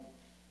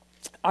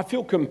I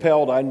feel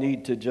compelled I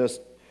need to just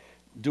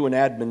do an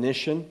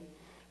admonition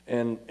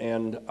and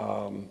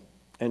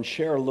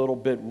share a little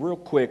bit real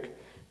quick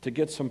to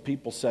get some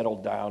people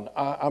settled down.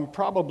 I am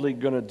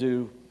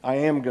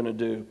going to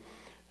do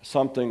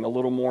something a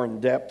little more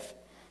in depth,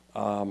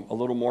 a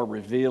little more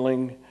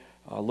revealing,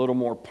 a little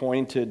more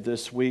pointed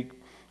this week,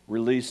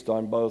 released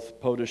on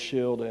both POTUS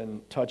Shield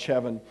and Touch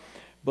Heaven.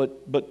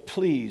 But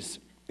please,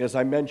 as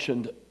I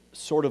mentioned,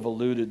 sort of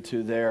alluded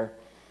to there,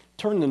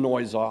 turn the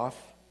noise off.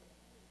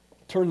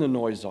 Turn the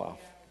noise off.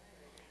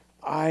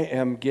 I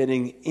am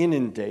getting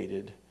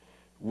inundated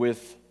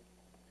with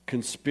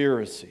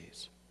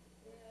conspiracies.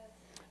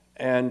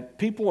 And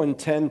people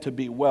intend to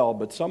be well,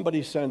 but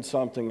somebody sends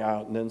something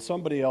out, and then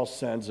somebody else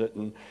sends it,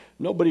 and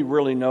nobody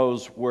really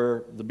knows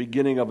where the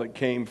beginning of it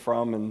came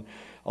from, and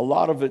a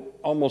lot of it,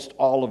 almost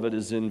all of it,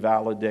 is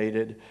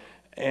invalidated.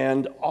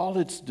 And all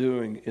it's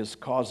doing is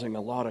causing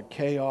a lot of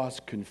chaos,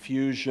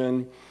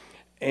 confusion,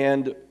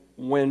 and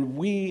when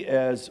we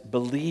as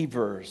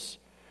believers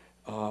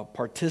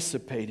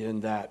participate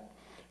in that,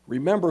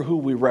 remember who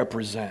we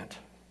represent.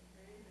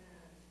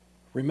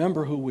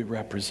 Remember who we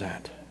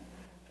represent.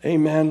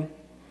 Amen.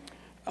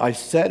 I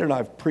said and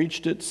I've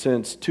preached it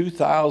since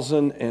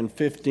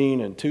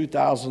 2015 and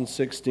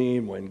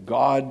 2016 when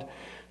God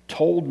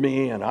told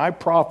me and I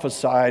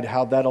prophesied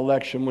how that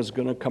election was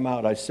going to come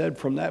out. I said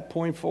from that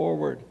point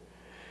forward,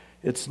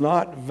 it's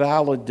not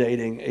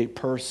validating a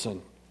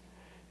person.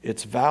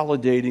 It's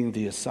validating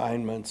the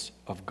assignments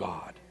of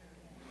God.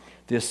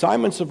 The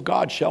assignments of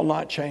God shall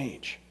not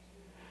change.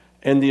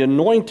 And the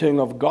anointing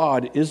of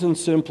God isn't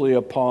simply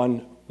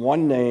upon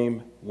one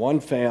name, one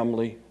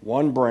family,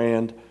 one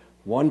brand,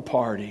 one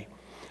party.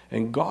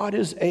 And God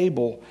is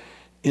able,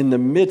 in the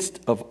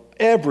midst of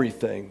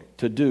everything,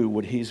 to do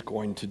what He's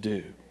going to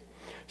do.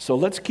 So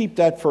let's keep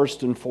that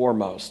first and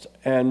foremost.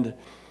 And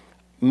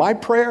my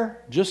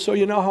prayer, just so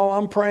you know how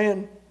I'm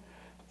praying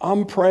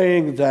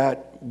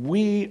that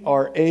we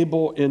are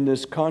able in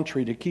this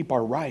country to keep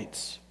our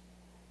rights.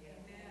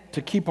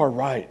 To keep our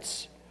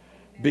rights.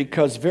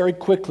 Because very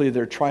quickly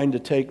they're trying to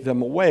take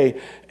them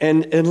away.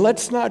 And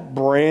let's not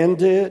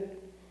brand it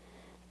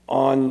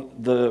on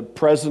the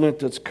president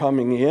that's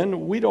coming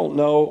in. We don't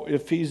know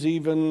if he's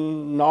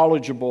even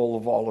knowledgeable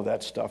of all of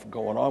that stuff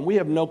going on. We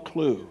have no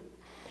clue.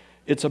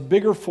 It's a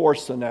bigger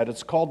force than that.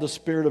 It's called the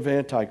spirit of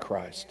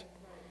Antichrist.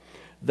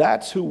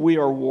 That's who we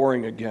are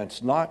warring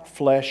against, not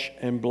flesh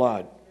and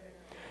blood.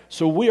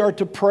 So we are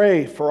to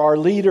pray for our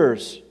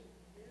leaders.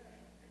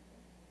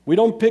 We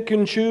don't pick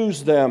and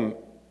choose them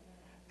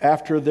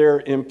after they're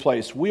in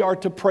place. We are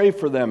to pray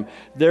for them.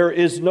 There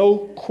is no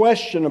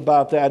question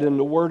about that in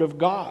the Word of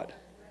God.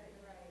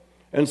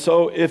 And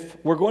so if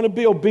we're going to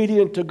be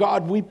obedient to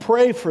God, we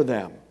pray for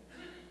them.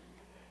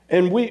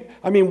 And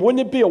wouldn't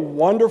it be a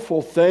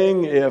wonderful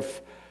thing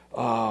if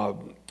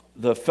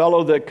the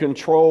fellow that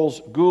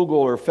controls Google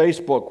or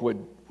Facebook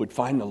would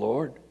find the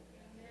Lord?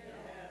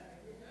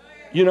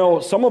 You know,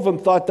 some of them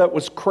thought that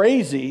was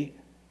crazy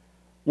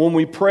when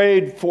we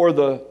prayed for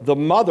the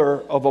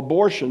mother of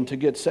abortion to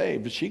get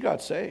saved, but she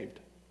got saved.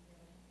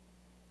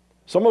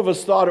 Some of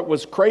us thought it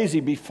was crazy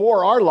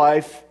before our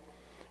life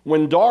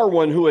when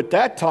Darwin, who at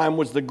that time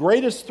was the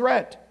greatest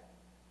threat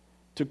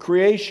to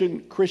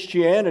creation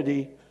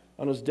Christianity,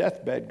 on his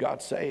deathbed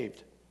got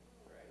saved.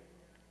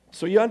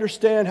 So you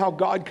understand how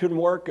God can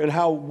work and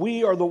how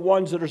we are the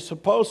ones that are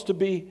supposed to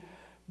be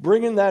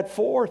bringing that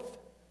forth.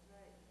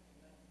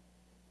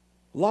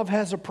 Love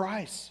has a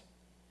price.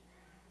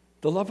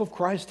 The love of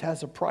Christ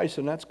has a price,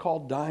 and that's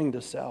called dying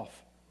to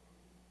self.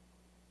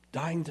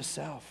 Dying to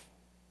self.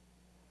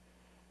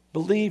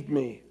 Believe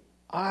me,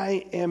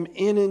 I am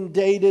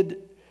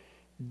inundated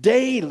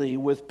daily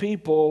with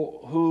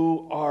people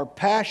who are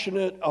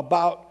passionate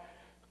about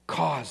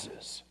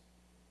causes.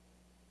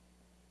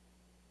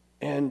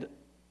 And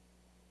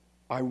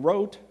I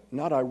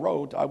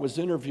was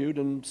interviewed,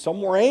 and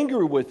some were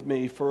angry with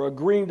me for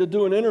agreeing to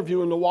do an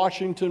interview in the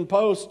Washington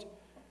Post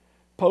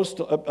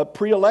a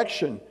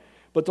pre-election.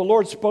 But the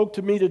Lord spoke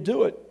to me to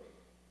do it.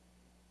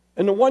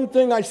 And the one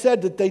thing I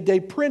said that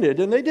they printed,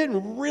 and they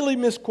didn't really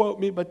misquote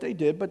me, but they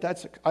did, but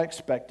I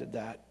expected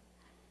that.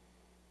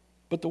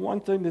 But the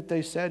one thing that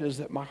they said is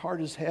that my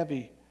heart is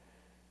heavy,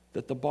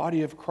 that the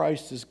body of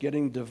Christ is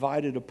getting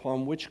divided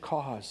upon which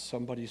cause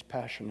somebody's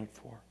passionate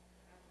for.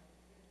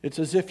 It's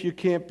as if you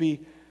can't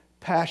be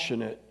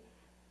passionate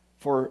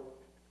for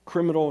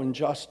criminal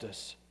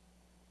injustice,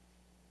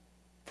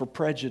 for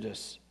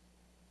prejudice,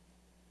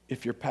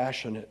 if you're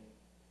passionate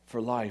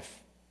for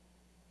life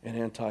and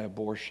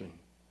anti-abortion.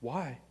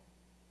 Why?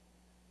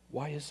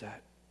 Why is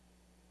that?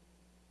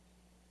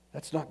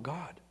 That's not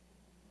God.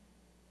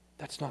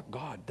 That's not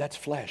God. That's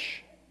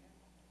flesh.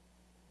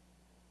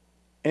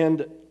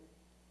 And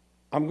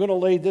I'm going to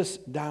lay this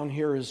down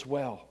here as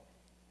well.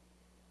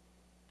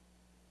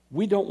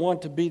 We don't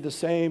want to be the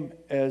same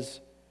as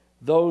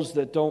those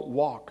that don't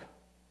walk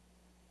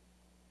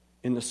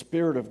in the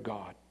Spirit of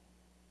God,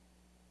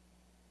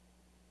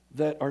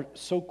 that are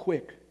so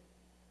quick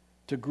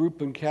to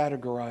group and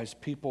categorize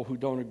people who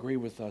don't agree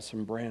with us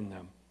and brand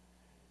them.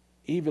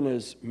 even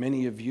as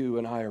many of you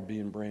and I are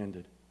being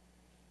branded.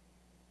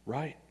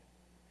 Right?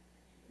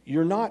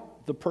 You're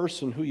not the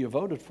person who you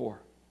voted for.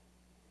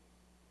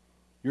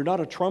 You're not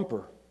a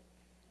Trumper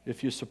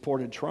if you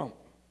supported Trump.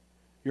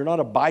 You're not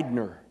a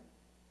Bidener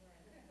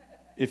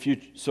if you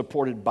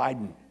supported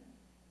Biden.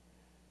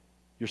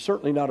 You're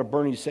certainly not a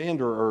Bernie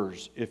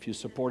Sanders if you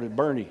supported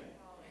Bernie.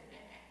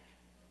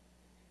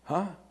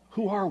 Huh?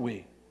 Who are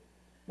we?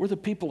 We're the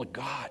people of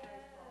God.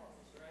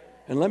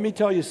 And let me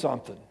tell you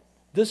something.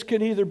 This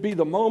can either be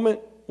the moment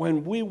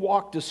when we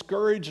walk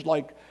discouraged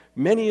like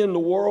many in the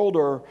world,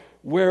 or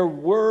where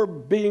we're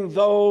being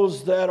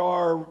those that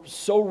are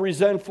so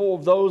resentful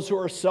of those who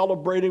are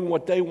celebrating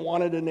what they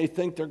wanted and they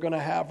think they're going to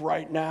have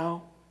right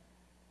now.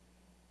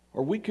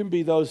 Or we can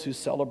be those who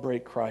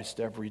celebrate Christ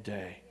every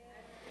day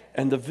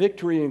and the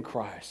victory in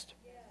Christ.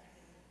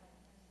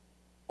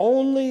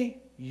 Only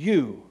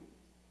you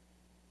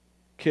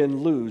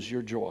can lose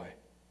your joy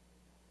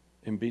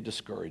and be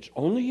discouraged.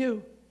 Only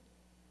you.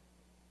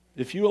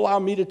 If you allow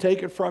me to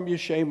take it from you,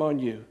 shame on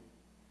you.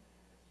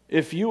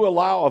 If you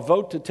allow a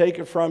vote to take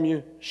it from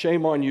you,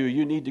 shame on you.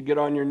 You need to get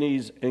on your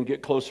knees and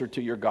get closer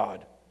to your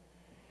God.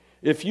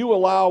 If you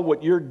allow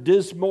what your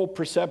dismal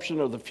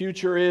perception of the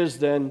future is,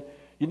 then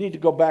you need to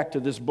go back to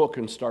this book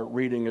and start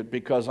reading it,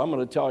 because I'm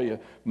going to tell you,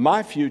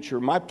 my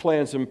future, my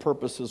plans and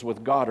purposes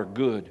with God are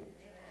good.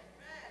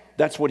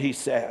 That's what He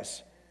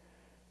says.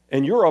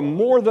 And you're a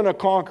more than a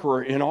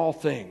conqueror in all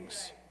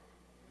things.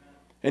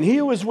 And He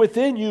who is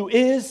within you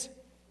is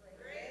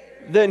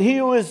than he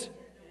who is.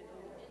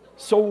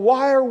 So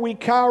why are we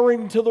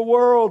cowering to the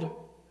world?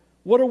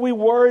 What are we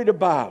worried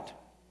about?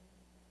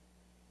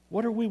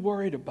 What are we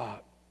worried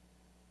about?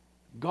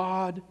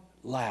 God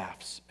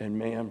laughs and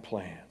man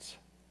plans.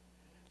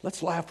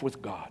 Let's laugh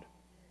with God.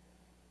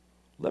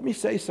 Let me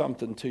say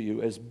something to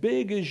you. As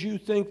big as you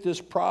think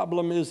this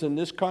problem is in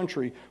this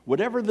country,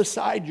 whatever the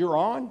side you're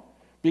on,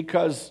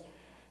 because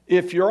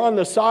if you're on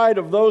the side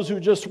of those who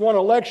just won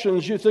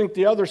elections, you think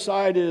the other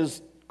side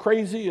is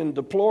crazy and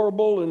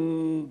deplorable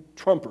and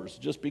Trumpers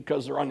just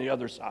because they're on the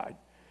other side.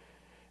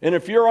 And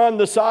if you're on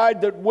the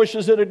side that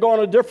wishes it had gone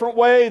a different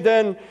way,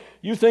 then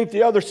you think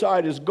the other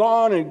side is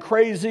gone and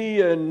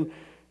crazy and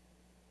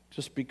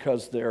just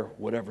because they're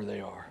whatever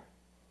they are.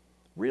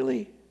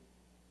 Really?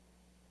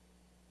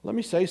 Let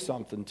me say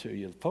something to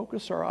you.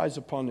 Focus our eyes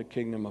upon the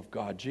kingdom of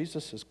God.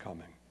 Jesus is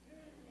coming.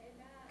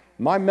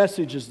 My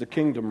message is the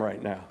kingdom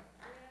right now.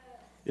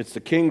 It's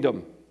the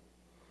kingdom.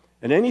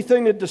 And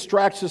anything that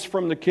distracts us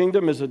from the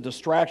kingdom is a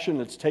distraction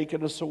that's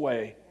taken us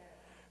away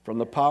from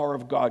the power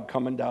of God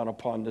coming down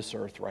upon this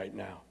earth right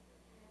now.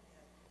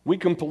 We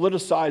can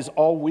politicize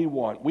all we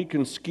want. We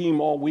can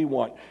scheme all we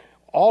want.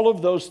 All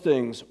of those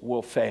things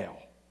will fail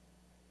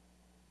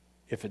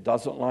if it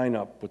doesn't line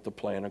up with the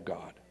plan of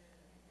God.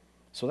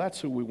 So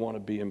that's who we want to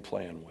be in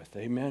plan with.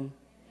 Amen?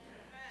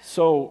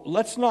 So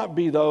let's not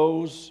be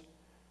those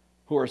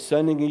who are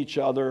sending each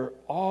other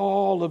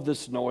all of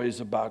this noise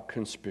about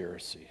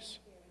conspiracies.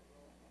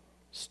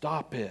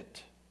 Stop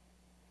it.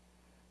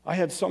 I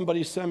had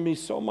somebody send me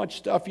so much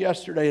stuff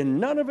yesterday and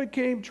none of it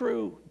came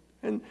true.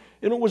 And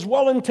it was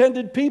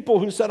well-intended people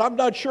who said, I'm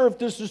not sure if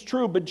this is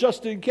true, but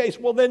just in case.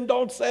 Well, then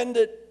don't send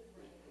it.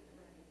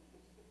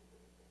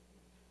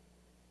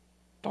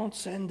 Don't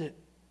send it.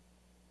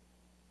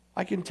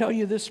 I can tell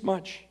you this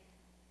much.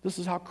 This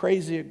is how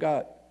crazy it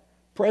got.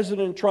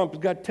 President Trump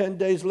has got 10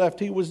 days left.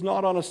 He was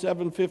not on a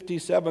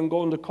 757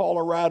 going to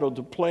Colorado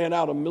to plan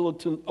out a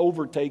militant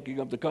overtaking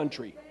of the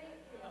country.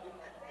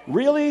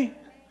 Really?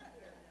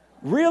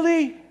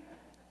 Really?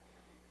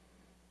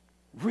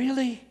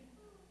 Really?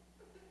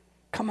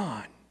 Come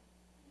on.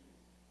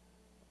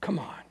 Come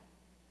on.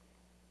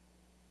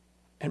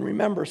 And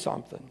remember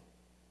something.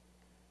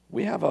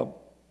 We have a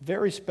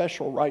very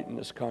special right in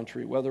this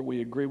country, whether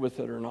we agree with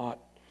it or not,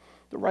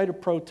 the right of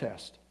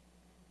protest.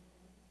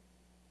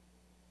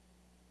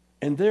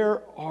 And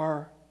there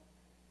are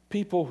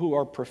people who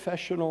are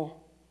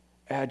professional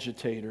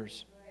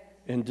agitators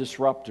and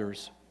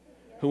disruptors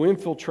who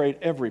infiltrate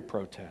every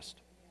protest.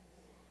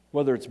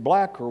 Whether it's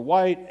black or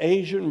white,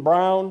 Asian,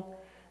 brown,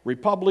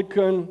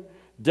 Republican,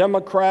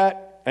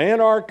 Democrat,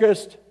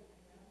 anarchist,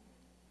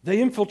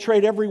 they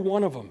infiltrate every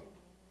one of them.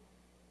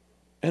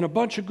 And a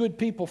bunch of good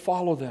people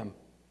follow them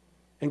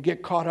and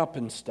get caught up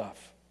in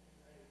stuff.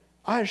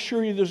 I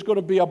assure you there's going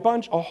to be a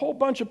whole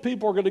bunch of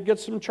people are going to get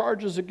some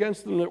charges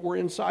against them that were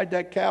inside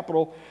that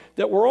Capitol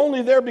that were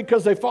only there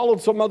because they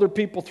followed some other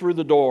people through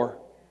the door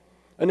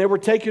and they were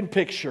taking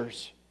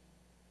pictures.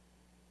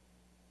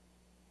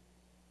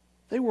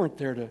 They weren't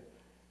there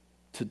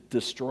to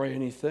destroy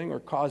anything or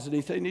cause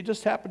anything. They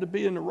just happened to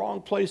be in the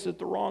wrong place at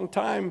the wrong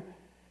time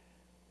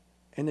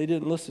and they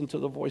didn't listen to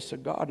the voice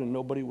of God and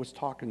nobody was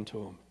talking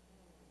to them.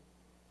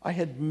 I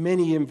had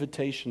many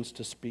invitations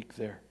to speak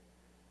there.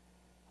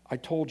 I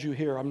told you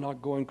here, I'm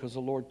not going because the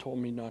Lord told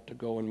me not to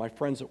go. And my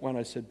friends that went,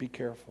 I said, be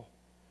careful.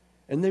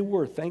 And they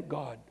were, thank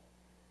God.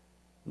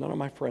 None of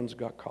my friends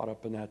got caught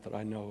up in that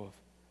I know of.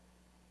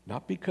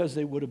 Not because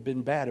they would have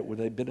been bad, it would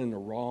have been in the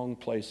wrong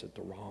place at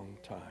the wrong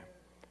time.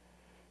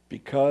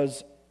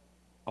 Because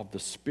of the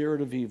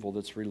spirit of evil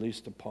that's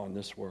released upon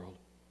this world.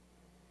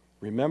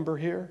 Remember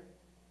here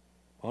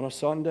on a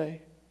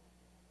Sunday,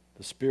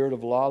 the spirit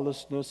of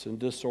lawlessness and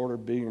disorder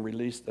being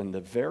released, and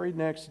the very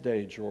next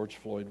day George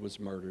Floyd was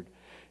murdered.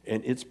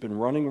 And it's been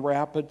running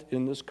rapid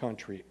in this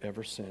country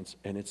ever since,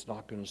 and it's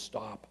not going to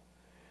stop.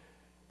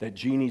 That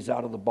genie's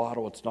out of the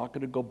bottle. It's not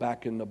going to go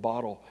back in the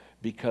bottle,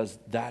 because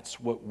that's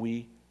what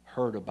we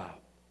heard about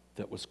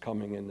that was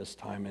coming in this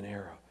time and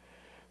era.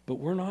 But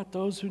we're not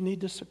those who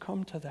need to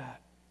succumb to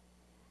that.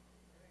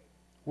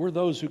 We're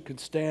those who can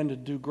stand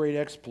and do great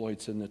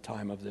exploits in the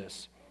time of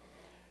this.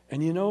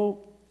 And you know,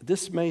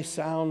 this may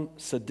sound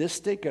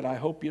sadistic, and I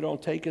hope you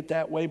don't take it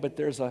that way, but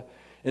there's an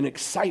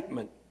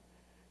excitement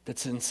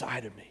that's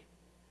inside of me.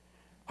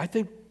 I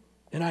think,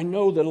 and I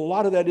know that a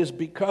lot of that is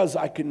because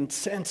I can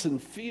sense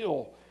and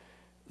feel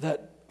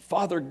that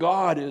Father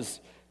God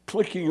is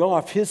clicking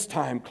off his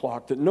time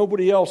clock, that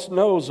nobody else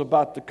knows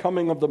about the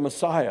coming of the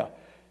Messiah.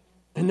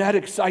 And that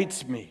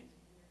excites me,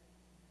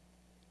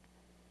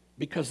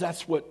 because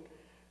that's what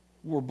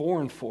we're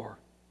born for.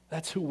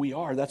 That's who we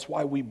are. That's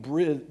why we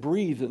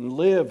breathe and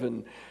live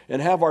and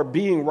have our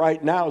being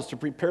right now, is to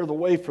prepare the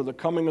way for the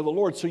coming of the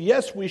Lord. So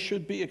yes, we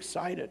should be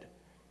excited.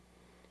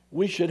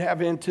 We should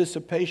have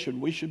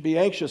anticipation. We should be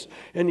anxious.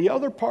 And the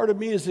other part of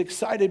me is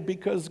excited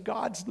because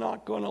God's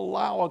not going to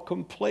allow a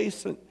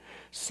complacent,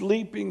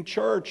 sleeping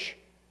church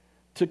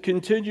to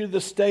continue to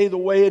stay the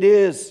way it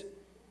is.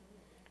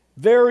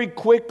 Very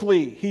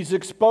quickly, he's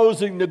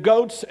exposing the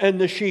goats and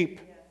the sheep.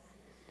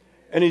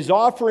 And he's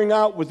offering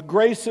out with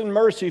grace and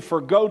mercy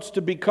for goats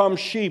to become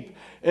sheep,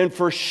 and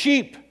for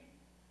sheep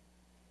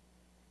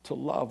to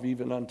love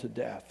even unto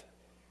death.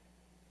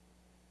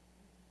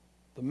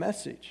 The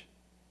message: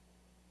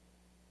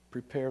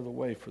 prepare the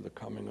way for the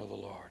coming of the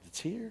Lord. It's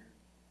here.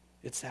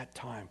 It's that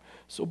time.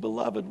 So,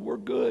 beloved, we're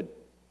good.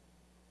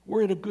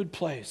 We're in a good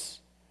place.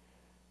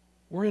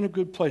 We're in a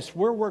good place.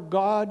 We're where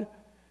God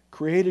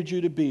created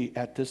you to be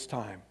at this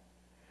time.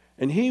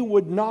 And he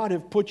would not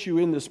have put you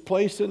in this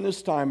place in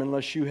this time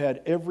unless you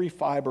had every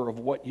fiber of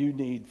what you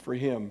need for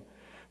him,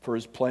 for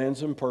his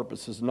plans and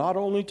purposes, not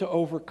only to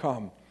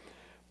overcome,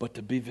 but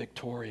to be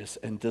victorious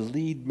and to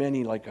lead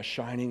many like a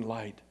shining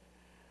light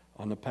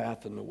on the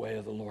path and the way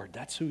of the Lord.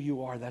 That's who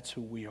you are. That's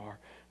who we are.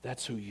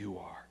 That's who you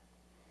are.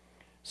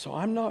 So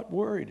I'm not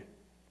worried.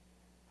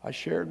 I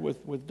shared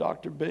with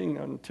Dr. Bing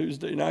on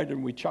Tuesday night,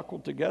 and we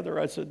chuckled together.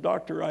 I said,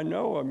 Doctor, I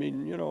know. I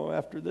mean, you know,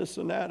 after this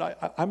and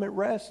that, I'm at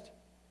rest.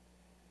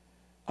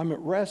 I'm at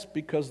rest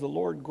because the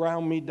Lord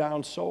ground me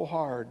down so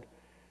hard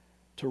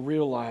to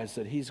realize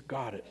that he's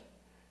got it,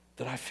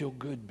 that I feel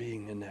good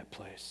being in that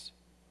place.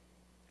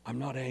 I'm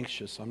not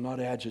anxious. I'm not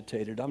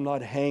agitated. I'm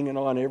not hanging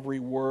on every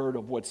word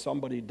of what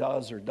somebody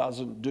does or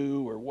doesn't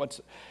do or what's.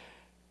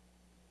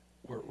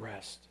 We're at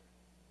rest.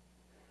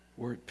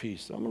 We're at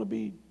peace. I'm going to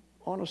be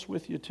honest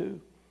with you too.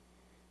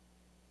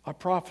 I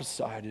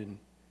prophesied in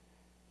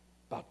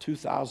about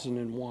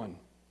 2001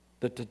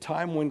 that the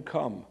time would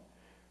come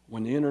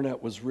when the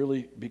internet was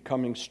really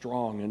becoming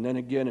strong, and then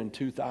again in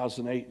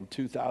 2008 and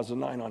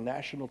 2009 on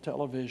national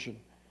television,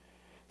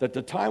 that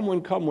the time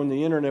would come when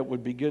the internet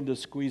would begin to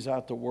squeeze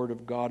out the Word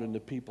of God and the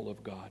people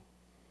of God.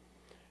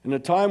 And the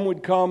time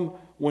would come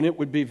when it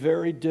would be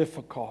very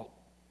difficult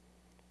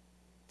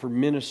for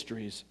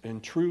ministries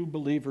and true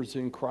believers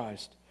in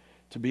Christ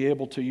to be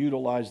able to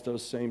utilize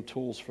those same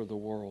tools for the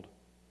world.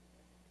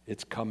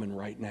 It's coming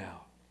right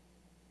now.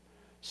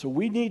 So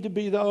we need to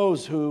be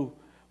those who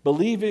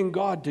believe in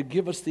God to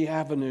give us the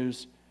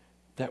avenues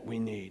that we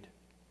need.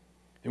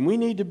 And we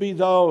need to be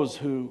those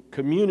who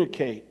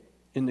communicate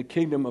in the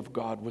kingdom of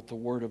God with the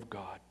Word of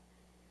God.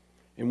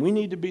 And we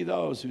need to be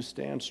those who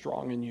stand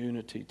strong in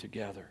unity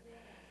together.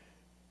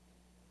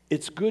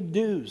 It's good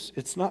news.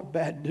 It's not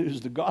bad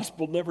news. The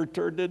gospel never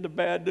turned into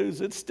bad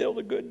news. It's still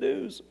the good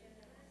news.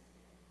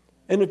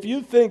 And if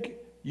you think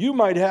you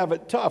might have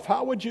it tough,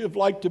 how would you have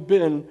liked to have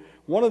been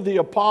one of the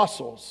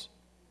apostles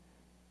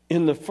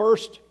in the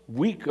first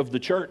week of the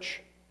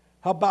church?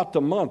 How about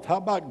the month? How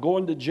about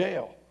going to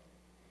jail?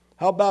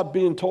 How about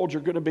being told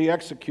you're going to be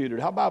executed?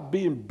 How about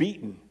being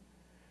beaten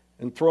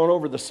and thrown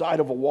over the side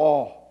of a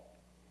wall?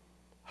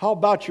 How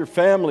about your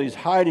families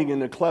hiding in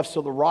the clefts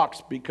of the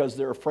rocks because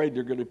they're afraid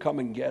they're going to come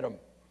and get them?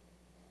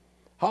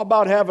 How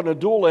about having a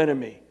dual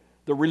enemy?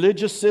 The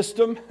religious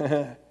system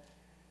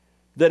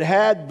that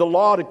had the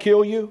law to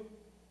kill you,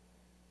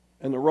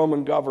 and the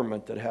Roman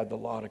government that had the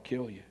law to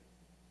kill you.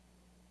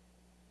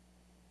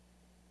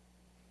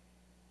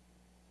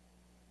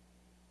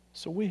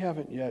 So we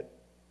haven't yet,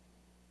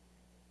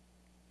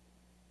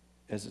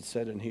 as it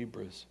said in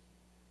Hebrews,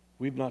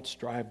 we've not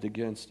strived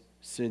against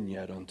sin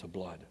yet unto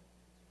blood.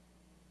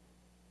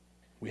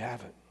 We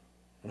haven't.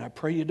 And I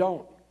pray you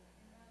don't.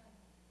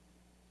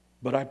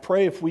 But I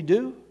pray if we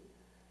do,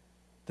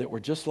 that we're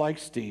just like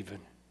Stephen,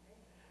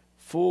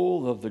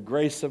 full of the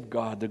grace of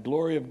God, the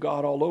glory of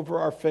God all over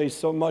our face,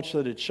 so much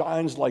that it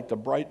shines like the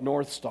bright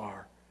north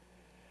star.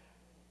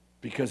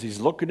 Because he's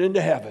looking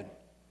into heaven.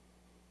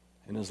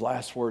 And his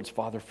last words,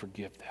 Father,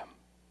 forgive them.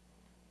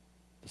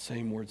 The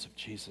same words of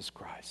Jesus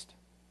Christ.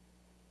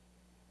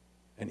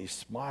 and he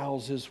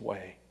smiles his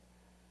way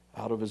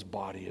out of his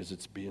body as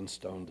it's being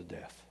stoned to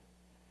death.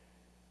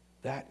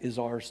 That is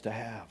ours to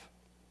have,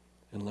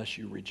 unless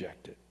you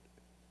reject it.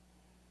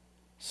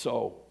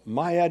 So,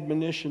 my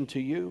admonition to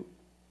you,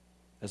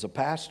 as a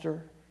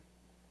pastor,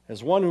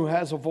 as one who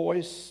has a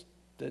voice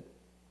that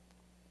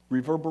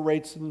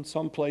reverberates in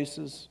some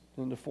places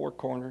in the four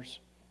corners,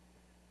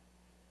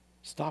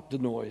 stop the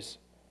noise.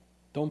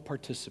 Don't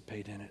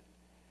participate in it.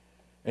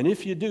 And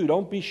if you do,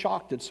 don't be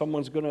shocked that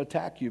someone's going to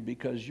attack you,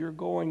 because you're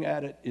going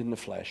at it in the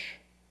flesh.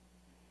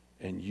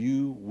 And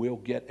you will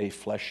get a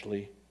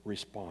fleshly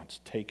response.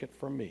 Take it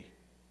from me.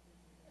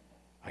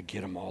 I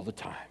get them all the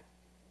time.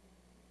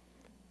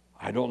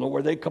 I don't know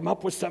where they come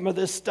up with some of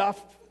this stuff,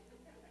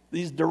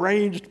 these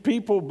deranged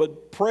people,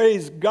 but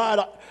praise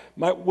God.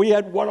 We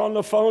had one on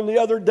the phone the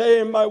other day,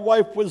 and my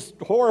wife was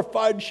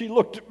horrified. She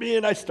looked at me,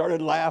 and I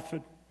started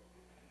laughing.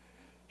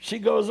 She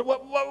goes,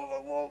 what?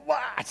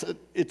 I said,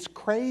 it's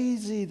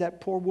crazy, that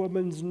poor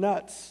woman's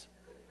nuts.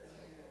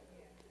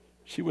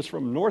 She was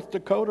from North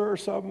Dakota or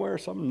somewhere,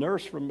 some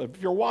nurse from,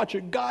 if you're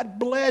watching, God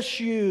bless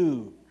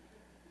you.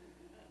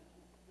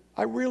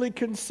 I really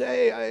can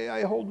say,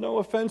 I hold no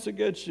offense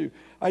against you.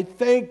 I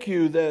thank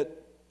you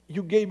that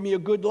you gave me a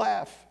good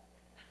laugh.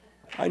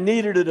 I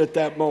needed it at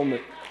that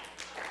moment.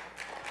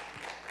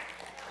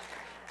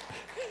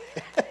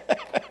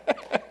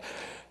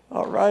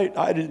 All right,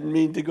 I didn't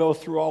mean to go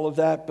through all of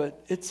that,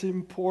 but it's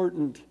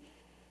important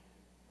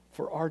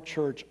for our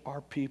church, our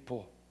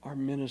people, our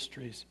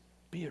ministries,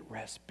 be at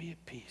rest, be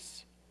at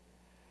peace.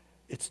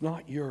 It's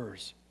not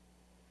yours.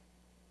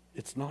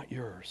 It's not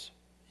yours.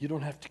 You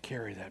don't have to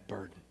carry that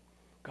burden.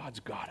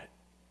 God's got it.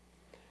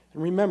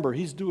 And remember,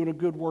 he's doing a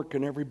good work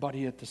in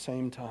everybody at the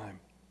same time.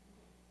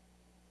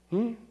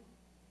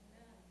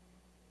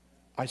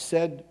 I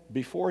said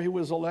before he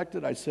was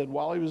elected, I said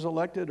while he was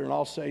elected, and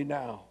I'll say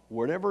now,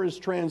 whatever his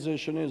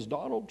transition is,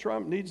 Donald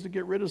Trump needs to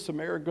get rid of some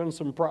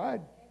arrogance and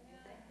pride.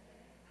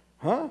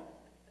 Huh?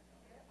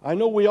 I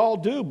know we all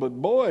do, but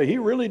boy, he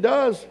really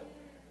does.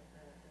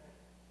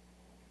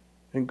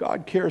 And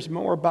God cares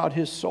more about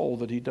his soul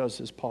than he does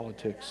his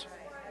politics.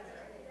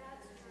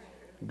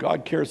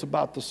 God cares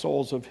about the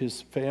souls of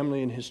his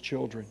family and his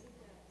children.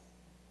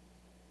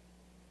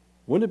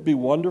 Wouldn't it be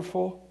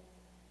wonderful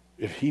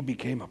if he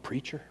became a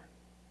preacher?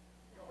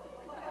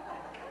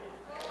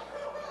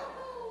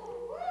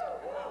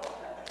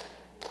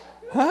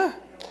 Huh?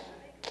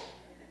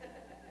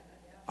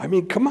 I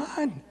mean, come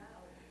on.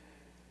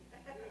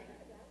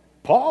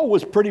 Paul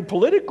was pretty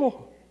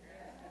political.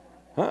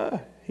 Huh?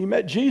 He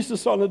met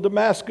Jesus on the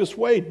Damascus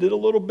Way, did a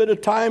little bit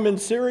of time in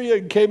Syria,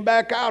 and came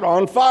back out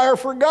on fire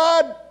for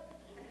God.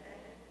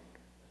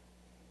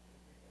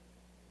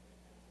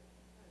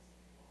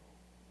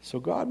 So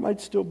God might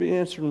still be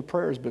answering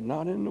prayers, but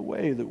not in the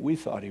way that we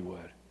thought he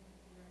would.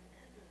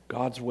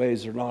 God's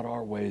ways are not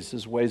our ways.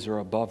 His ways are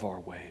above our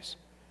ways.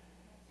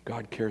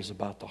 God cares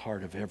about the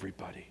heart of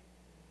everybody.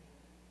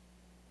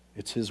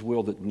 It's his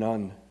will that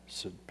none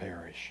should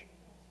perish.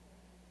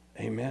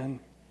 Amen.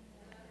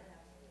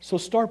 So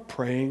start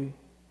praying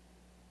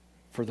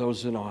for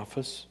those in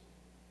office.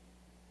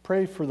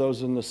 Pray for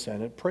those in the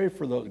Senate. Pray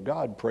for those.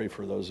 God, pray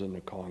for those in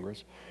the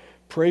Congress.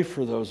 Pray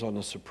for those on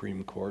the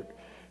Supreme Court.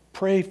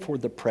 Pray for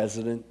the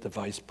president, the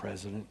vice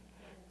president.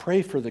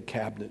 Pray for the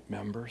cabinet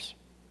members.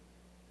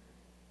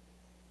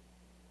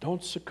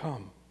 Don't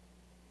succumb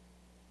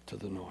to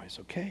the noise,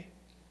 okay?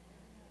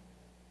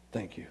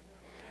 Thank you.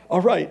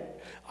 All right.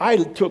 I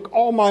took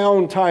all my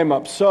own time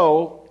up,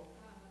 so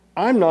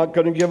I'm not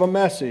going to give a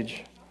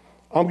message.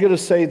 I'm going to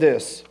say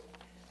this.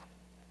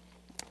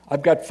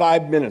 I've got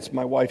 5 minutes.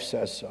 My wife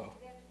says so.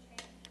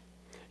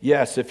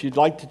 Yes, if you'd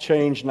like to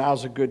change,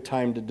 now's a good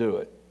time to do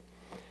it.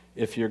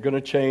 If you're going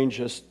to change,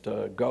 just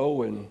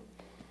go and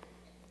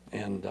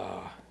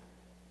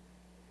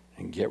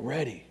get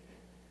ready.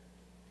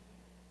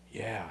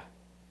 Yeah.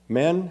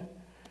 Men,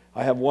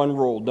 I have one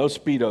rule. No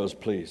Speedos,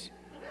 please.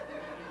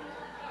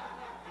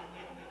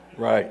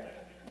 Right.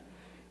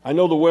 I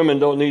know the women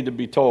don't need to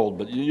be told,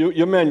 but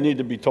you men need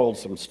to be told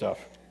some stuff.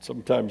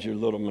 Sometimes you're a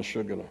little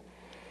mashugana.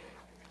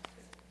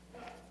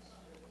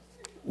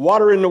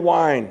 Water in the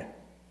wine.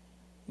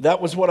 That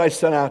was what I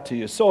sent out to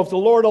you. So if the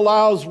Lord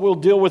allows, we'll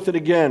deal with it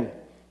again.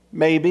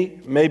 Maybe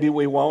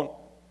we won't.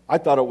 I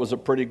thought it was a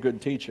pretty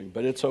good teaching,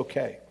 but it's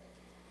okay.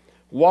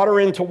 Water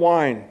into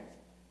wine.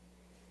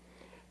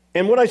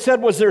 And what I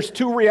said was there's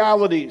two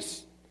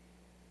realities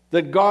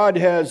that God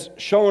has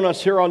shown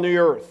us here on the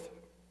earth.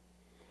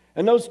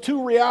 And those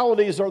two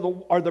realities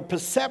are the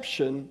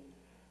perception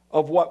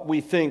of what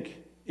we think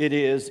it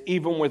is,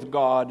 even with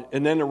God,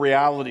 and then the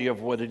reality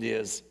of what it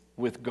is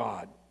with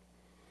God.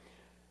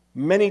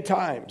 Many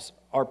times,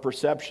 our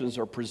perceptions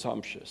are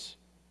presumptuous.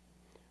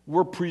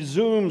 We're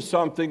presumed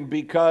something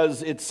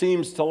because it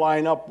seems to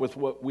line up with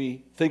what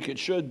we think it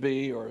should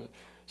be, or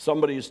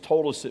somebody has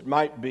told us it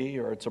might be,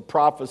 or it's a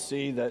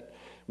prophecy that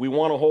we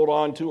want to hold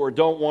on to or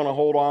don't want to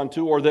hold on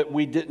to, or that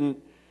we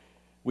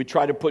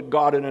try to put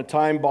God in a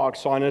time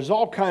box on. There's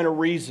all kind of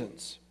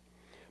reasons.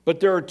 But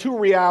there are two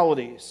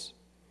realities.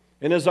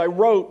 And as I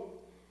wrote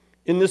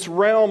in this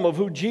realm of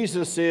who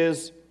Jesus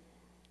is.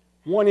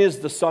 One is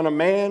the Son of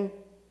Man,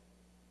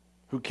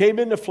 who came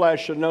in the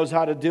flesh and knows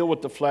how to deal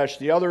with the flesh.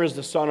 The other is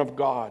the Son of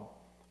God,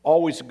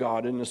 always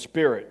God in the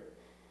Spirit.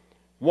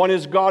 One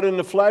is God in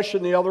the flesh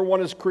and the other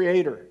one is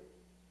Creator.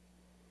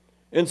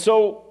 And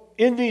so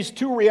in these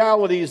two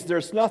realities,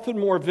 there's nothing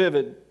more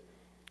vivid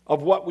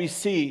of what we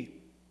see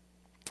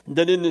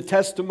than in the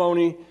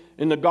testimony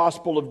in the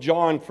Gospel of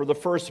John for the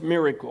first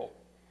miracle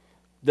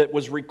that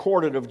was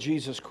recorded of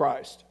Jesus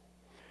Christ.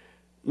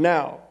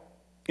 Now,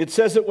 it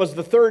says it was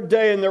the third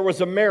day and there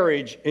was a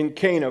marriage in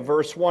Cana,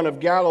 verse 1 of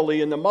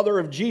Galilee, and the mother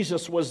of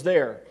Jesus was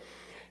there.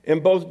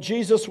 And both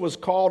Jesus was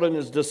called and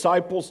his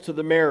disciples to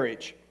the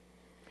marriage.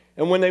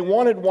 And when they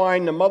wanted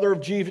wine, the mother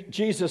of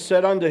Jesus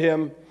said unto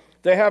him,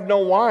 They have no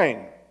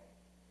wine.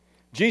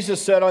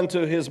 Jesus said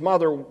unto his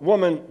mother,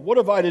 Woman, what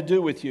have I to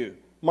do with you?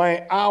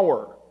 My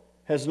hour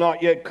has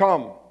not yet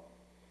come.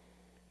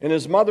 And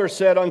his mother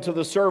said unto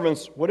the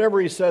servants, Whatever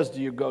he says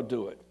to you, go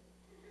do it.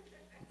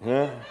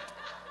 Huh?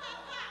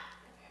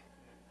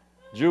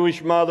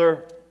 Jewish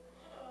mother,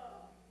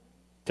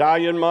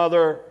 Italian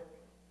mother,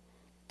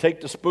 take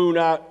the spoon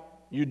out,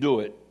 you do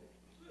it.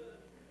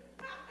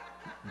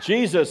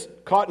 Jesus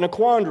caught in a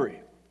quandary.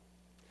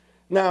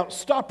 Now,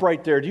 stop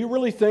right there. Do you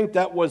really think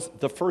that was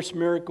the first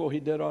miracle he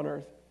did on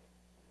earth?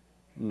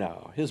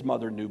 No, his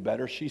mother knew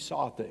better. She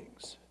saw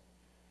things.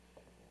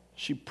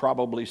 She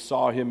probably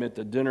saw him at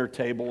the dinner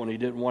table and he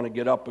didn't want to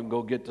get up and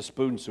go get the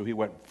spoon, so he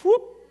went,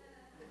 whoop.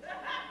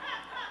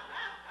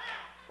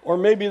 Or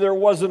maybe there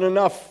wasn't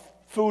enough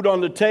food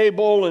on the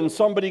table and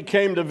somebody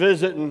came to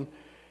visit and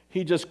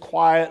he just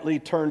quietly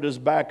turned his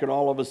back and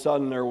all of a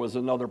sudden there was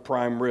another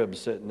prime rib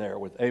sitting there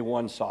with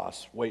A1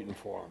 sauce waiting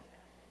for him.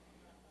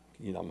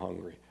 You know, I'm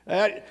hungry.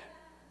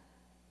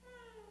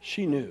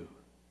 She knew.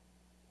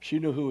 She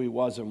knew who he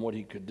was and what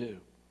he could do.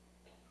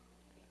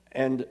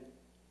 And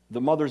the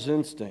mother's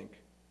instinct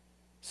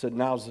said,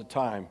 now's the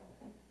time.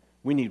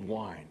 We need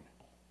wine.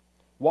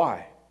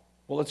 Why?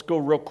 Well, let's go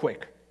real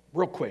quick.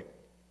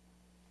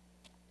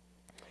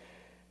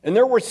 And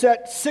there were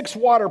set 6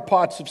 water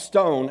pots of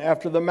stone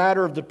after the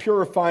manner of the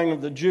purifying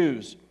of the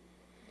Jews,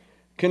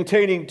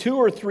 containing 2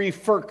 or 3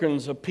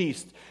 firkins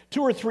apiece.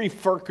 2 or 3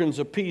 firkins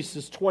apiece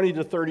is 20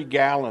 to 30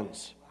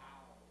 gallons.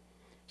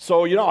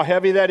 So you know how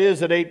heavy that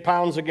is at 8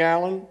 pounds a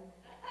gallon?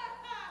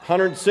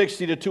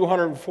 160 to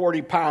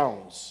 240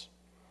 pounds.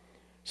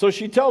 So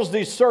she tells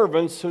these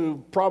servants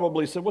who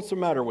probably said, what's the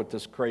matter with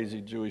this crazy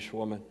Jewish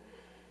woman?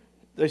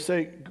 They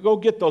say, go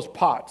get those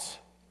pots.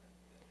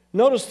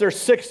 Notice there's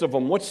 6 of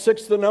them. What's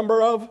 6 the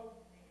number of?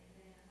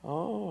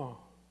 Oh.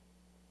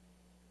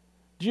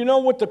 Do you know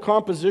what the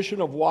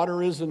composition of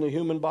water is in the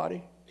human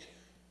body?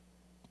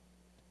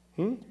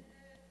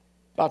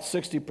 About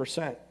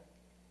 60%.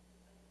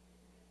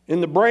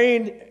 In the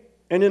brain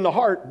and in the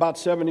heart, about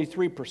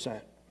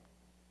 73%.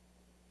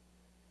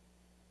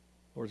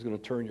 Lord's going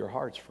to turn your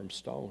hearts from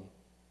stone.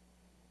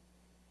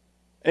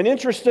 And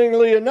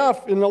interestingly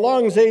enough, in the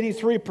lungs,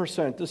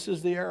 83%. This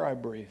is the air I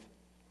breathe.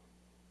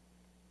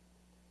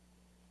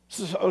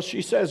 So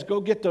she says,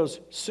 go get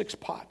those 6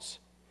 pots.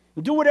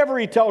 Do whatever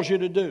he tells you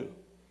to do.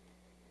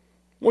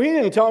 Well, he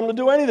didn't tell him to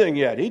do anything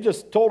yet. He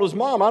just told his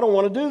mom, I don't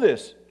want to do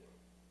this.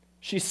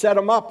 She set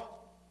him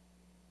up.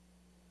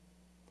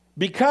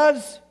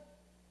 Because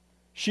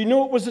she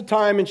knew it was the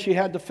time and she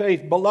had the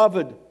faith.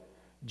 Beloved,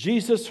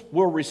 Jesus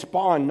will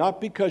respond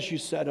not because you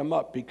set him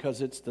up,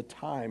 because it's the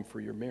time for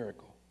your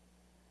miracle.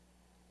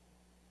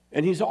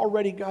 And he's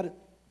already got it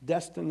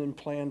destined and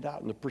planned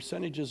out, and the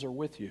percentages are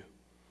with you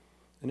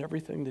in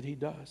everything that he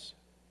does.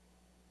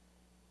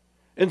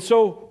 And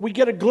so we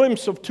get a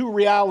glimpse of 2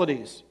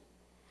 realities.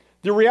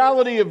 The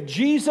reality of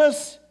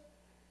Jesus,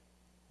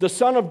 the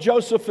son of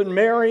Joseph and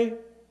Mary,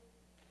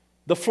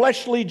 the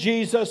fleshly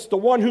Jesus, the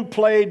one who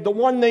played, the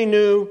one they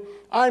knew.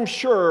 I'm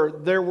sure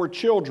there were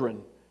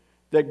children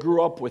that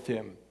grew up with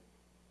him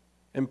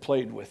and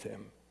played with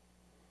him.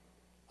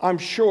 I'm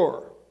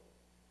sure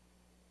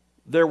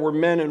there were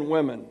men and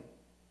women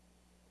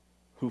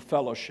who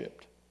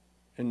fellowshiped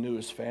and knew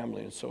his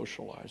family and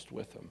socialized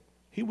with him.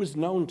 He was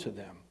known to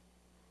them.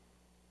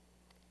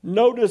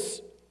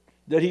 Notice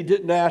that he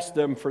didn't ask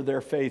them for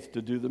their faith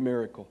to do the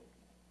miracle.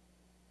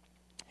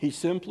 He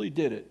simply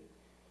did it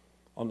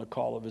on the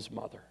call of his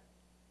mother.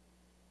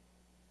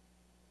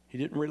 He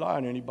didn't rely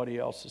on anybody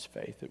else's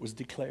faith. It was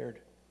declared.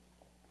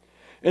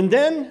 And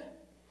then,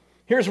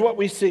 here's what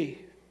we see.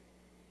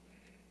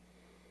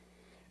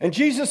 And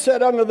Jesus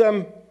said unto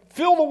them,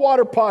 fill the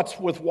water pots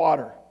with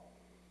water.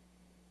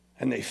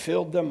 And they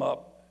filled them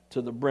up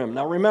to the brim.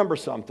 Now remember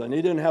something,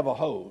 they didn't have a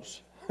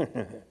hose.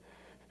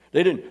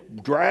 They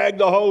didn't drag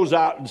the hose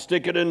out and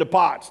stick it in the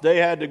pots. They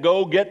had to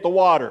go get the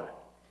water.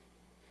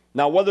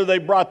 Now whether they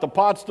brought the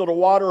pots to the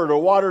water or the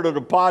water to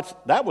the pots,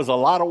 that was a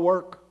lot of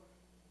work.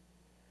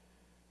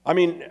 I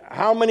mean,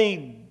 how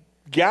many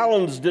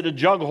gallons did a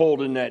jug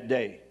hold in that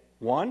day?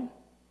 1?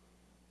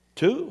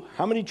 2?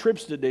 How many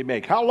trips did they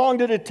make? How long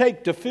did it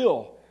take to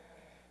fill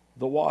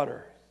the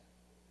water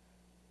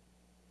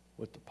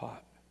with the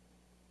pot?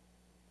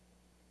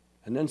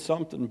 And then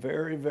something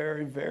very,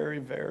 very, very,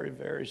 very,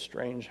 very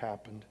strange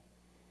happened.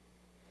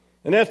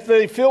 And as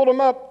they filled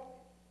him up,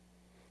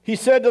 he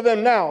said to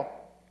them, now,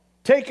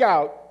 take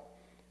out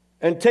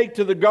and take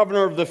to the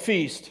governor of the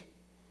feast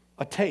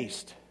a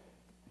taste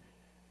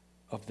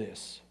of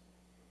this.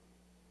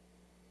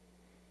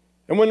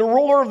 And when the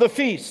ruler of the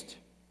feast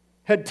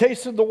had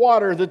tasted the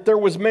water that there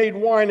was made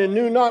wine and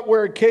knew not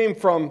where it came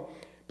from,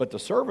 but the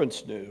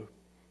servants knew,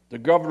 the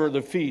governor of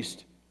the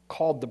feast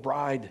called the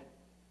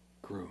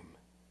bridegroom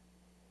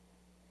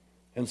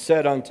and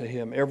said unto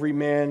him, every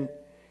man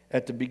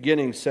at the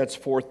beginning sets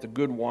forth the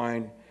good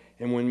wine,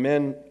 and when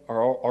men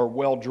are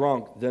well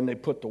drunk, then they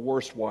put the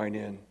worse wine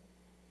in,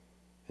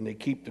 and they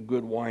keep the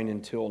good wine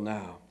until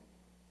now.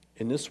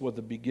 And this was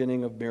the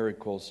beginning of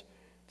miracles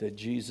that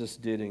Jesus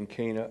did in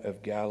Cana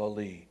of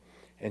Galilee.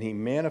 And he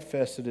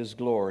manifested his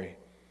glory,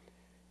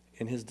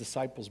 and his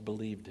disciples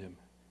believed him.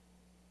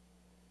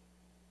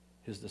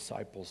 His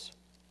disciples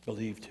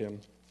believed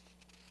him.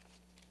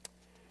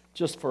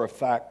 Just for a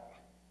fact,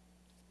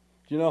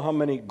 do you know how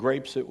many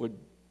grapes it would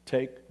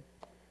take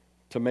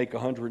to make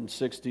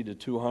 160 to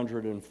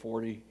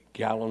 240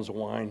 gallons of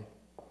wine?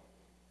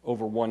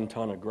 Over 1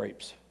 ton of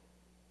grapes.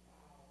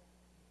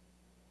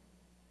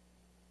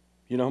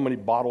 You know how many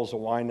bottles of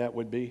wine that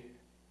would be?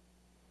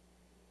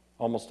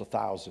 Almost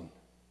 1,000.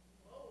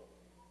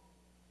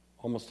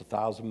 Almost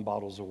 1,000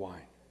 bottles of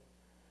wine.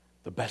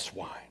 The best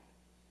wine.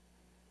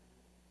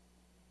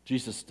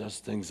 Jesus does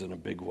things in a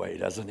big way,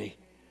 doesn't he?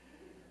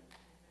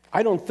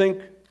 I don't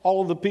think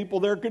all of the people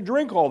there could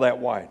drink all that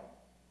wine.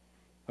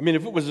 I mean,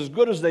 if it was as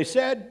good as they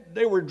said,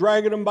 they were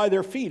dragging them by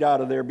their feet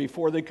out of there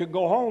before they could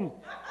go home.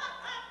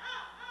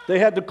 They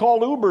had to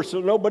call Uber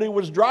so nobody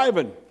was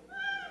driving.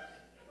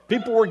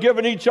 People were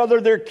giving each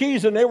other their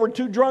keys and they were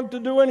too drunk to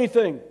do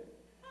anything.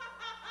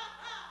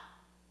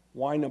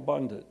 Wine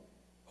abundant,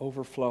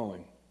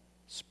 overflowing,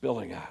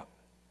 spilling out.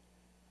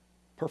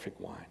 Perfect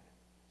wine.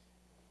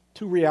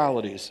 2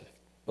 realities,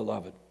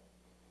 beloved.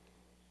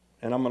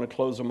 And I'm going to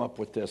close them up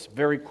with this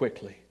very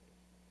quickly.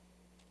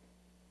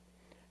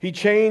 He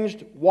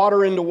changed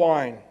water into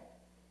wine.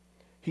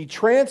 He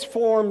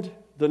transformed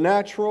the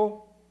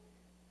natural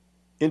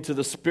into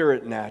the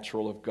spirit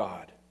natural of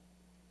God.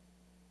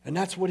 And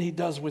that's what he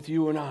does with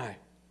you and I.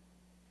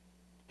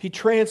 He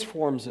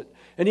transforms it.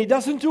 And he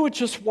doesn't do it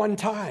just one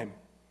time.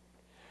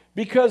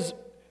 Because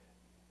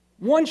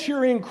once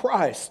you're in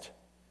Christ,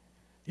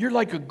 you're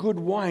like a good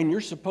wine. You're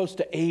supposed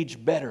to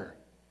age better.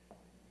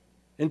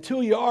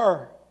 Until you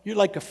are, you're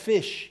like a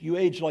fish. You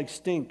age like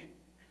stink.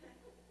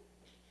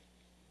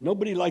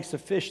 Nobody likes a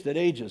fish that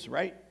ages,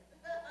 right?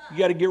 You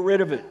got to get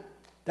rid of it.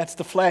 That's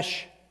the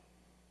flesh.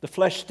 The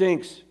flesh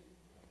stinks.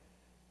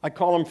 I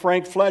call him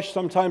Frank Flesh.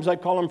 Sometimes I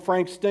call him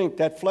Frank Stink.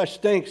 That flesh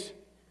stinks.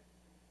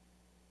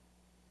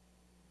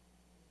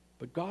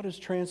 But God is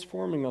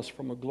transforming us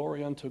from a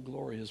glory unto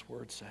glory, his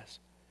word says.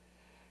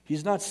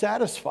 He's not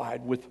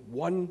satisfied with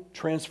one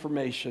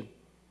transformation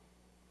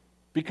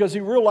because he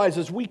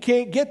realizes we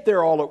can't get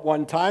there all at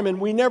one time, and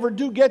we never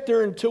do get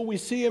there until we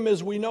see him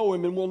as we know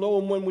him, and we'll know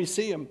him when we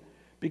see him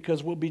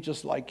because we'll be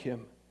just like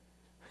him.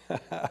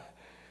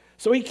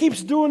 So he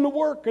keeps doing the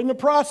work and the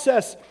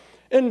process.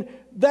 And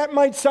that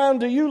might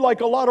sound to you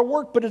like a lot of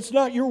work, but it's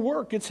not your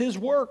work. It's his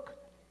work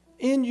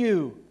in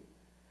you.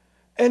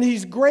 And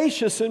he's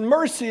gracious and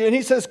mercy. And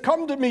he says,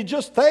 come to me.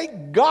 Just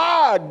thank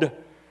God.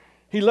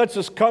 He lets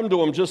us come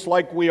to him just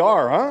like we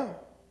are, huh?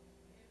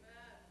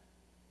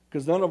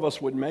 Because none of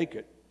us would make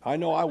it. I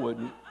know I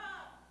wouldn't.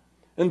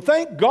 And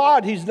thank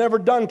God he's never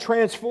done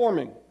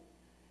transforming.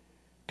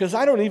 Because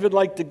I don't even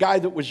like the guy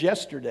that was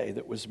yesterday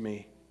that was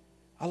me.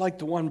 I like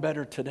the one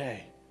better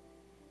today.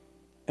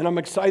 And I'm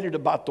excited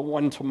about the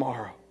one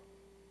tomorrow.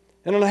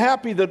 And I'm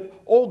happy that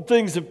old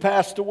things have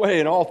passed away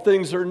and all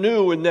things are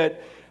new, and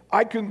that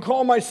I can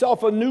call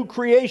myself a new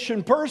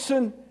creation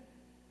person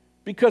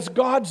because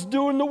God's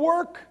doing the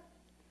work.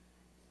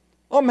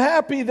 I'm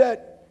happy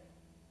that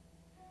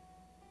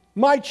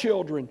my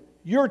children,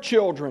 your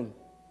children,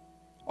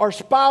 our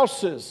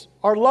spouses,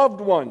 our loved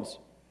ones,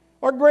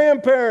 our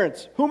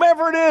grandparents,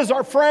 whomever it is,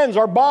 our friends,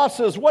 our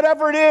bosses,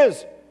 whatever it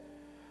is,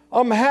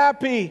 I'm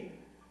happy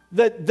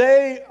that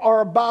they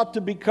are about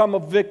to become a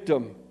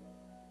victim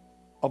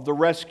of the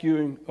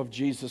rescuing of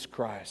Jesus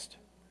Christ.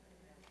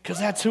 Because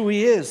that's who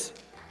he is.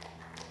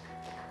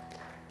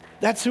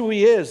 That's who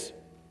he is.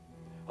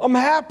 I'm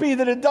happy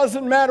that it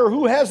doesn't matter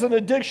who has an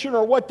addiction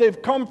or what they've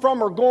come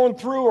from or going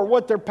through or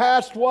what their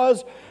past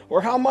was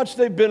or how much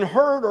they've been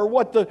hurt or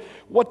what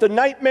the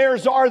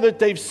nightmares are that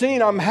they've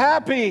seen. I'm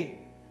happy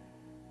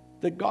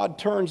that God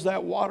turns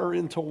that water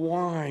into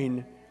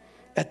wine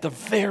at the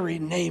very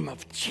name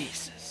of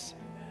Jesus.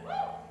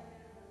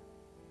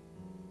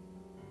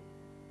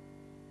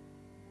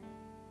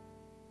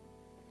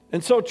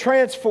 And so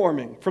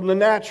transforming from the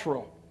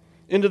natural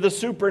into the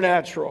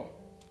supernatural.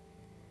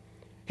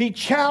 He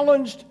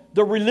challenged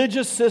the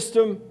religious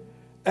system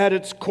at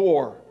its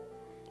core.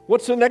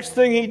 What's the next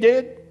thing he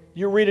did?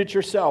 You read it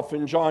yourself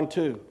in John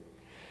 2.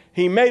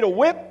 He made a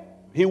whip,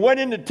 he went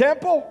into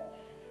temple,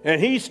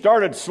 and he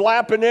started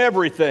slapping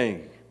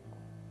everything.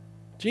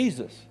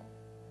 Jesus.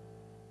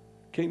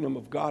 Kingdom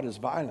of God is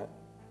violent.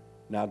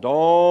 Now,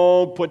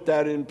 don't put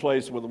that in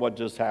place with what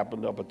just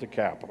happened up at the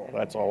Capitol.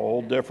 That's a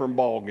whole different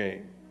ball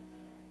game.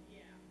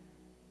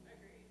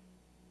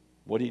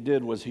 What he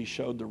did was he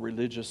showed the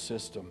religious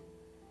system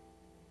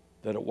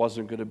that it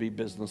wasn't going to be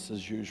business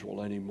as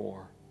usual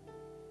anymore.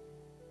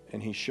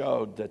 And he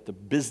showed that the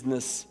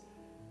business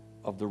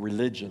of the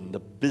religion, the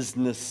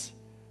business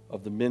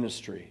of the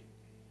ministry,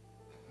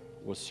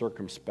 was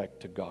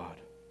circumspect to God.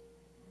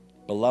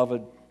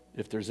 Beloved,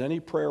 if there's any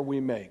prayer we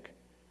make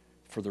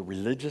for the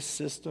religious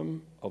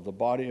system of the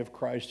body of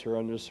Christ here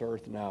on this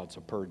earth now, it's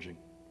a purging.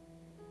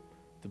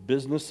 The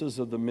businesses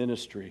of the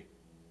ministry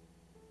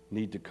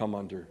need to come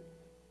under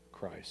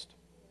Christ.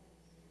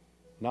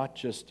 Not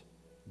just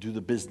do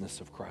the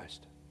business of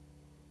Christ.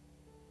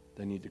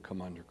 They need to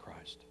come under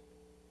Christ.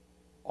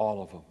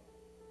 All of them.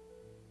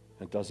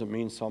 It doesn't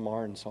mean some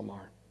are and some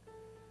aren't.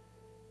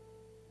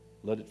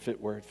 Let it fit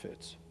where it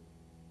fits.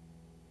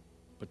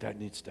 But that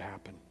needs to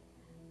happen.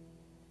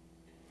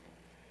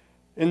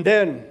 And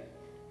then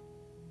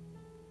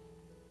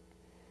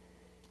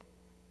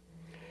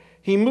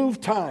he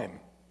moved time.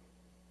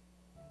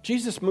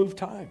 Jesus moved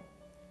time.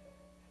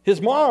 His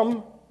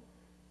mom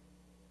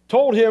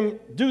told him,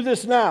 do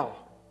this now.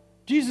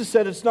 Jesus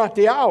said it's not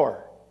the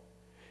hour.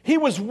 He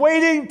was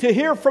waiting to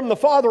hear from the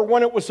Father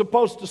when it was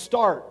supposed to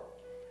start,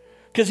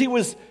 because he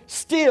was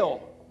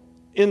still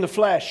in the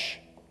flesh.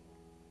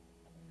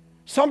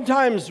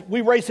 Sometimes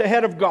we race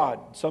ahead of God.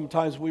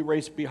 Sometimes we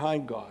race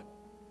behind God.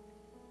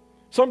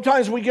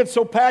 Sometimes we get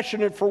so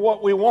passionate for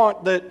what we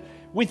want that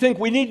we think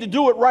we need to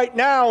do it right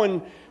now,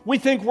 and we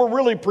think we're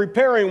really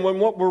preparing when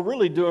what we're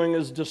really doing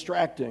is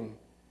distracting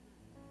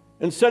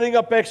and setting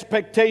up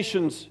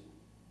expectations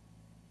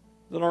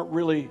that aren't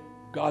really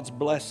God's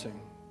blessing.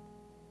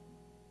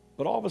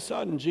 But all of a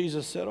sudden,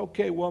 Jesus said,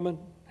 okay, woman.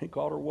 He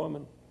called her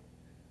woman.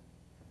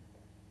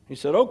 He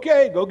said,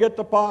 okay, go get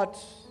the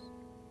pots.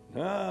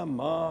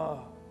 Ma,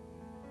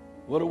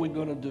 what are we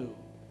going to do?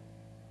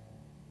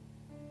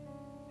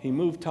 He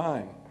moved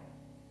time.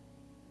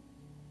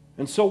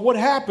 And so what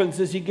happens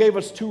is he gave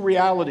us two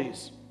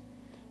realities.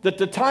 That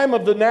the time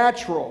of the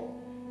natural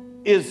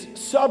is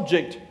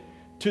subject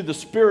to the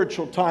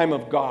spiritual time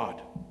of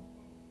God.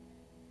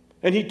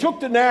 And he took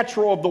the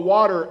natural of the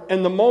water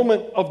and the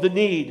moment of the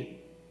need,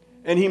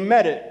 and he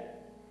met it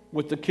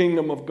with the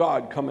kingdom of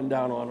God coming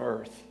down on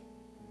earth.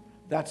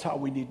 That's how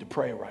we need to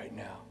pray right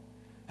now.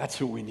 That's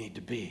who we need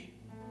to be.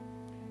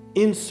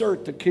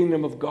 Insert the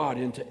kingdom of God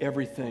into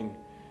everything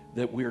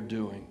that we're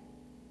doing.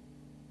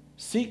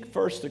 Seek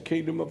first the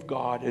kingdom of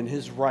God and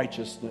his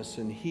righteousness,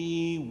 and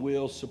he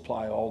will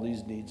supply all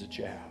these needs that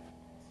you have.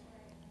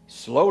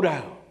 Slow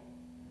down.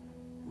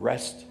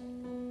 Rest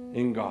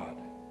in God.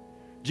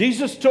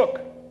 Jesus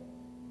took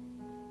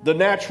the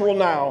natural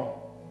now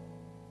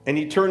and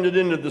he turned it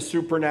into the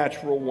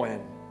supernatural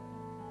when.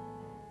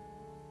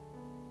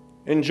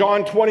 In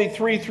John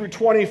 23 through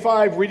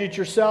 25, read it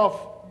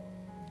yourself.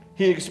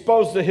 He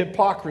exposed the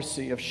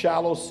hypocrisy of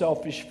shallow,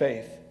 selfish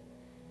faith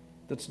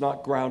that's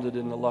not grounded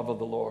in the love of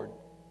the Lord.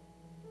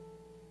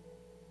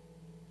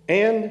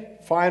 And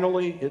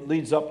finally, it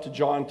leads up to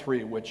John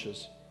 3, which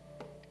is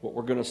what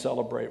we're going to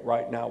celebrate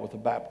right now with the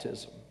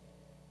baptism.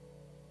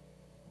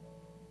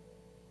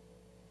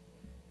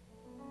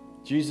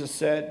 Jesus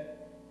said,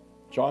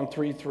 John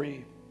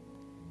 3:3,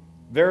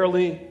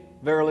 verily,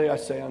 verily, I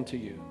say unto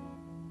you,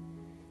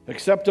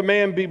 except a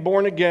man be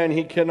born again,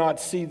 he cannot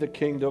see the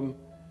kingdom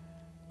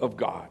of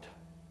God.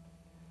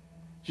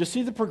 Do you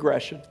see the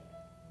progression?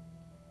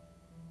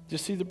 Do you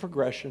see the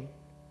progression?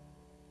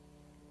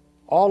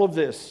 All of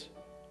this,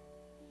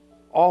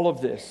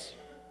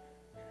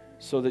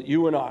 so that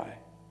you and I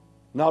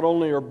not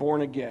only are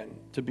born again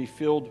to be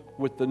filled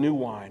with the new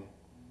wine,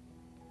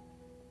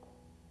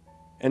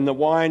 and the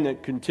wine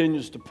that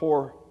continues to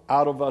pour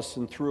out of us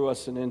and through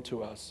us and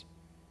into us,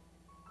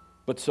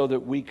 but so that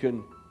we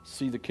can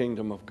see the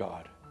kingdom of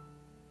God.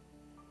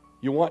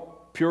 You want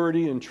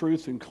purity and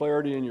truth and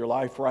clarity in your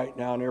life right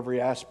now in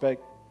every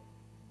aspect?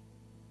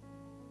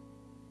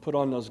 Put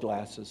on those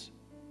glasses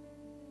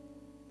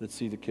that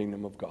see the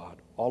kingdom of God.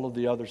 All of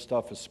the other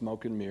stuff is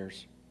smoke and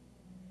mirrors.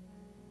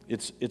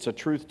 It's a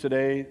truth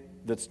today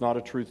that's not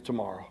a truth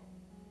tomorrow.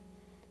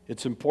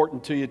 It's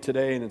important to you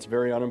today and it's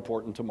very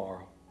unimportant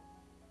tomorrow.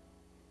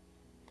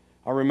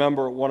 I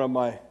remember one of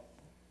my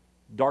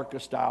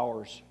darkest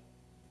hours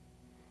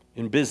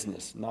in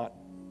business, not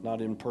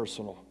in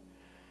personal.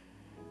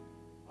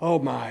 Oh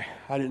my,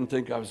 I didn't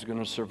think I was going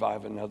to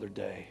survive another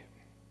day.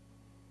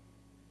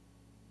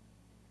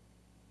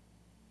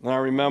 And I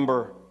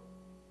remember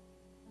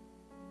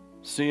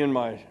seeing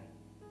my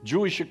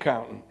Jewish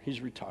accountant.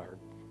 He's retired.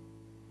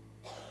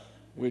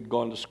 We'd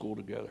gone to school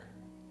together.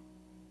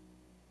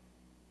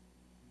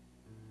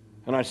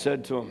 And I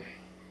said to him,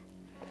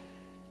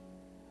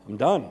 I'm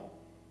done.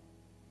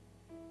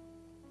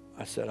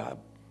 I said,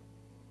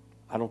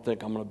 I don't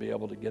think I'm going to be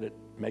able to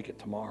make it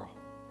tomorrow.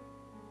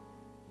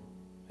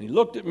 And he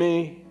looked at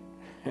me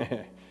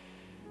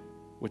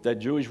with that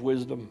Jewish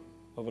wisdom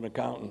of an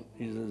accountant.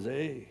 He says,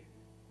 hey,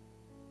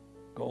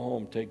 Go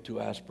home, take 2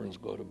 aspirins,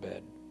 go to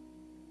bed.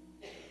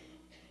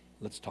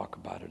 Let's talk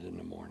about it in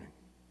the morning.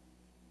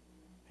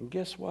 And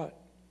guess what?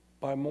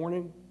 By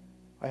morning,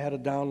 I had a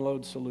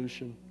download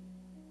solution.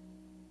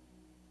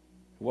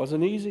 It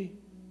wasn't easy,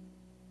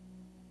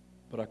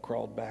 but I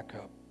crawled back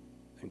up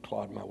and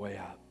clawed my way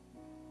out.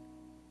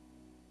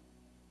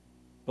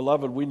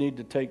 Beloved, we need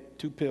to take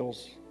 2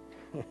 pills,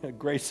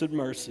 grace and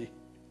mercy.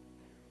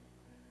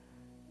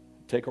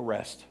 Take a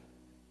rest.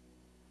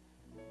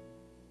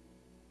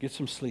 Get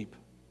some sleep.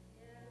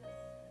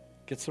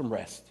 Get some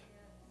rest.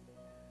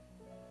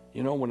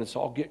 You know, when it's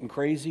all getting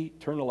crazy,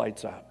 turn the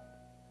lights out.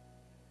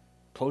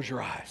 Close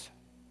your eyes.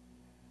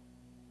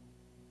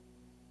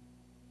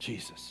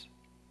 Jesus.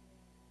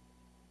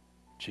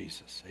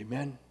 Jesus.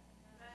 Amen.